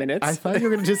 5 minutes. I thought you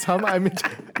were going to just hum.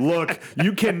 Look,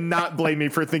 you cannot blame me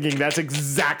for thinking that's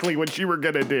exactly what you were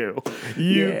going to do.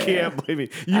 You can't blame me.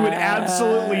 You would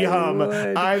absolutely hum.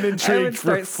 I'm intrigued. I would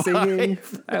start singing.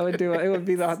 I would do it. It would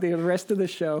be the rest of the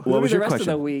show. What was your rest question?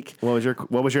 Of the week? What was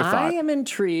your thought? I am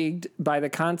intrigued by the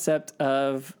concept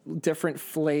of different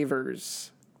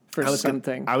flavors for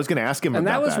something. I was going to ask him about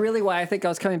that. And that was really why I think I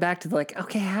was coming back to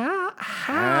okay,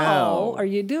 how are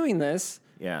you doing this?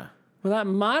 Yeah. Without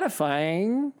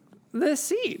modifying the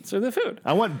seeds or the food.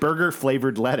 I want burger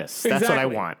flavored lettuce. That's what I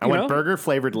want. I want burger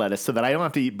flavored lettuce so that I don't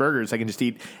have to eat burgers. I can just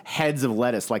eat heads of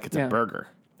lettuce like it's a burger.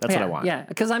 That's what I want. Yeah,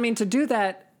 because to do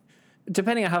that,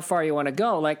 depending on how far you want to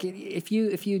go, like if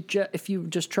you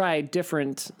just try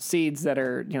different seeds that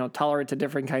are tolerant to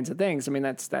different kinds of things, I mean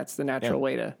that's the natural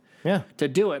way to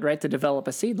do it, right? To develop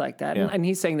a seed like that, and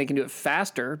he's saying they can do it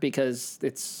faster because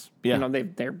it's the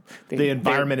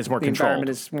environment is more controlled. The environment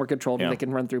is more controlled, and they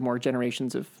can run through more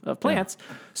generations of plants.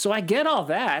 So I get all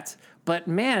that, but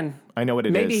man, I know what it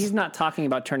is. Maybe he's not talking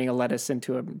about turning a lettuce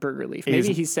into a burger leaf.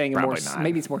 Maybe he's saying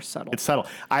maybe it's more subtle. It's subtle.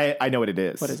 I know what it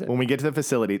is. What is it? When we get to the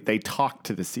facility, they talk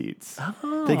to the seeds.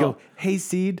 Oh. They go, "Hey,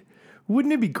 seed,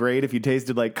 wouldn't it be great if you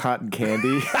tasted like cotton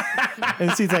candy?" And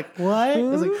the seed's like, "What?" I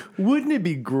was like, "Wouldn't it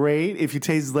be great if you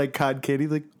tasted like cotton candy?"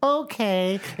 Like,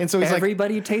 okay. And so he's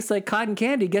everybody who tastes like cotton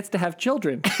candy gets to have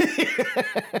children.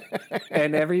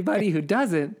 And everybody who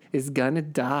doesn't is gonna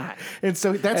die. And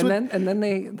so then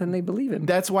they believe him.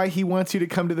 That's why he wants you to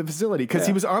come to the facility, because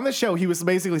he was on the show. He was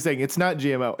basically saying it's not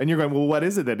GMO, and you're going, "Well, what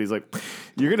is it then?" He's like,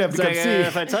 "You're gonna have to come see."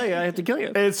 If I tell you, I have to kill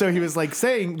you. And so he was like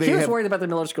saying he was worried about the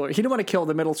middle school. He didn't want to kill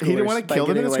the middle schoolers. He didn't want to kill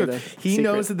the middle school. He secret.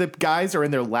 knows that the guys are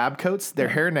in their lab coats, their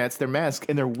hairnets, their masks,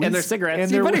 and their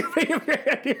cigarettes. And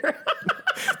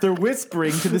they're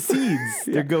whispering to the seeds.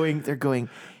 They're going,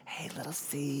 "Hey, little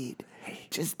seed,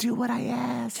 just do what I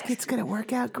ask. It's gonna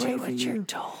work out great for you." Do what you're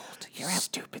told. You're a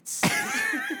stupid seed.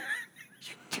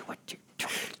 You do what you're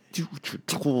told. Do what you're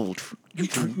told.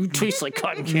 You taste like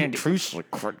cotton candy. You taste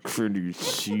like cotton candy,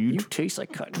 seed. You taste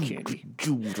like cotton candy.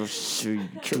 Do the seed.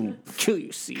 Kill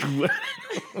you, seed.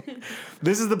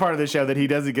 This is the part of the show that he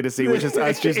doesn't get to see, which is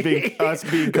us being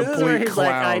complete this is where he's clowns.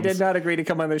 Like, I did not agree to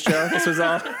come on this show. This was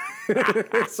all.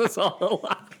 This was all a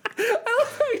lie. I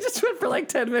love how we just went for like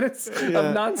 10 minutes of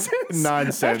nonsense.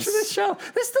 After the show.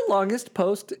 This is the longest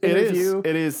post-interview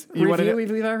It is. review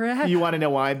we've ever had. You want to know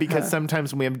why? Because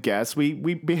sometimes when we have guests, we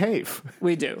behave.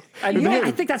 We do.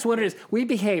 I think that's what it is. We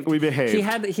behaved. He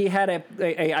had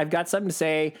a I've got something to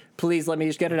say. Please let me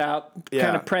just get it out.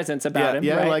 Kind of presence about him.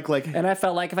 Yeah, right? like. And I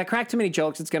felt like if I crack too many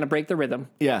jokes, it's going to break the rhythm.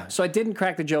 Yeah. So I didn't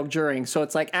crack the joke during. So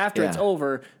it's like after it's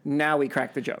over, now we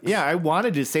crack the jokes. Yeah, I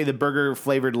wanted to say the burger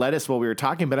flavored lettuce while we were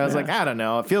talking, but I was like, I don't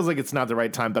know. It feels like it's not the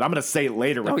right time, but I'm going to say it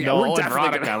later with Noel and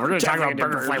Veronica. We're going to talk about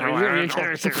burger flavored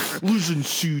lettuce. Listen,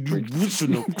 seed.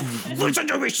 Listen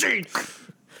to me, seed.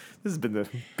 This has been the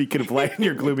beacon of light in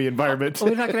your gloomy environment. We're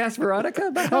not going to ask Veronica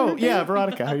about that? Oh, yeah,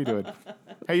 Veronica. How you doing?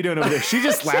 How you doing over there? She's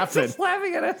just laughing. She's just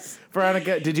laughing at us.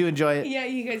 Veronica, did you enjoy it? Yeah,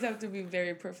 you guys have to be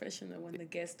very professional when the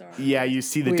guests are. Yeah, you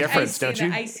see the difference, don't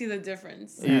you? I see the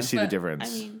difference. You see the difference.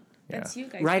 I mean, that's you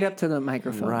guys. Right up to the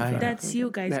microphone. Right. That's you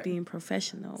guys being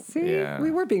professional. See,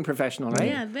 we were being professional, right?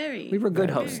 Yeah, very. We were good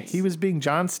hosts. He was being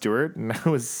Jon Stewart, and I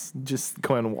was just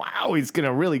going, "Wow, he's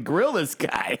gonna really grill this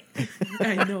guy."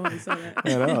 I know, I saw that. I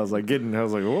know. I was like,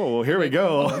 "Whoa, well, here we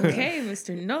go." Okay,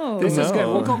 Mr. No. This is good.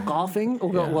 We'll go golfing.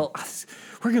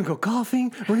 We're going to go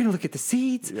golfing. We're going to look at the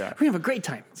seeds. Yeah. We're going to have a great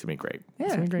time. It's going to be great. Yeah.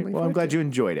 It's going to be great. Well, I'm glad you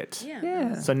enjoyed it.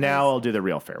 Yeah. So now I'll do the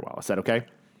real farewell. Is that okay?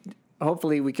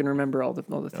 Hopefully we can remember all the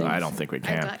things. I don't think we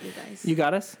can. I got you guys. You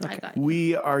got us? Okay. I got you.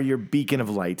 We are your beacon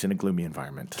of light in a gloomy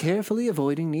environment. Carefully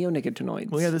avoiding neonicotinoids.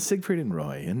 We are the Siegfried and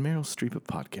Roy and Meryl Streep of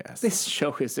podcasts. This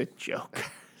show is a joke.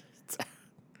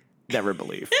 Never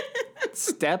believe.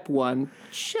 Step 1,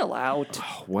 chill out.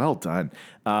 Oh, well done.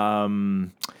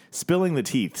 Spilling the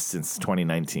teeth since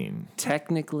 2019.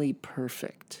 Technically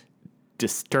perfect.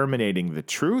 Disterminating the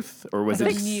truth, or was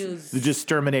it news?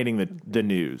 Disterminating the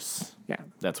news? Yeah,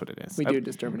 that's what it is. We do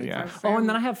disterminate. Yeah. Oh, and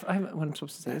then I have what I'm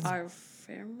supposed to say. Our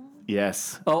pheromones?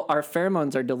 Yes. Oh, our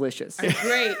pheromones are delicious.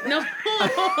 Great. No.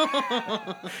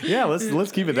 Yeah,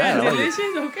 let's keep it that. Delicious.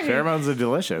 Okay. Pheromones are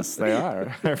delicious. They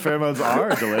are. Our pheromones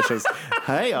are delicious.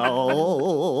 Hey,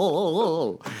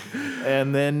 oh.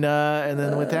 And then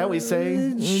with that we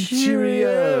say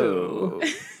cheerio.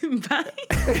 Bye.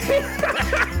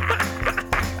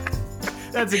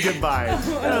 That's a good bye.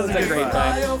 That was a great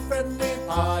bye. Bio-friendly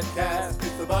podcast.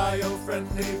 It's a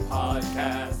bio-friendly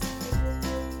podcast.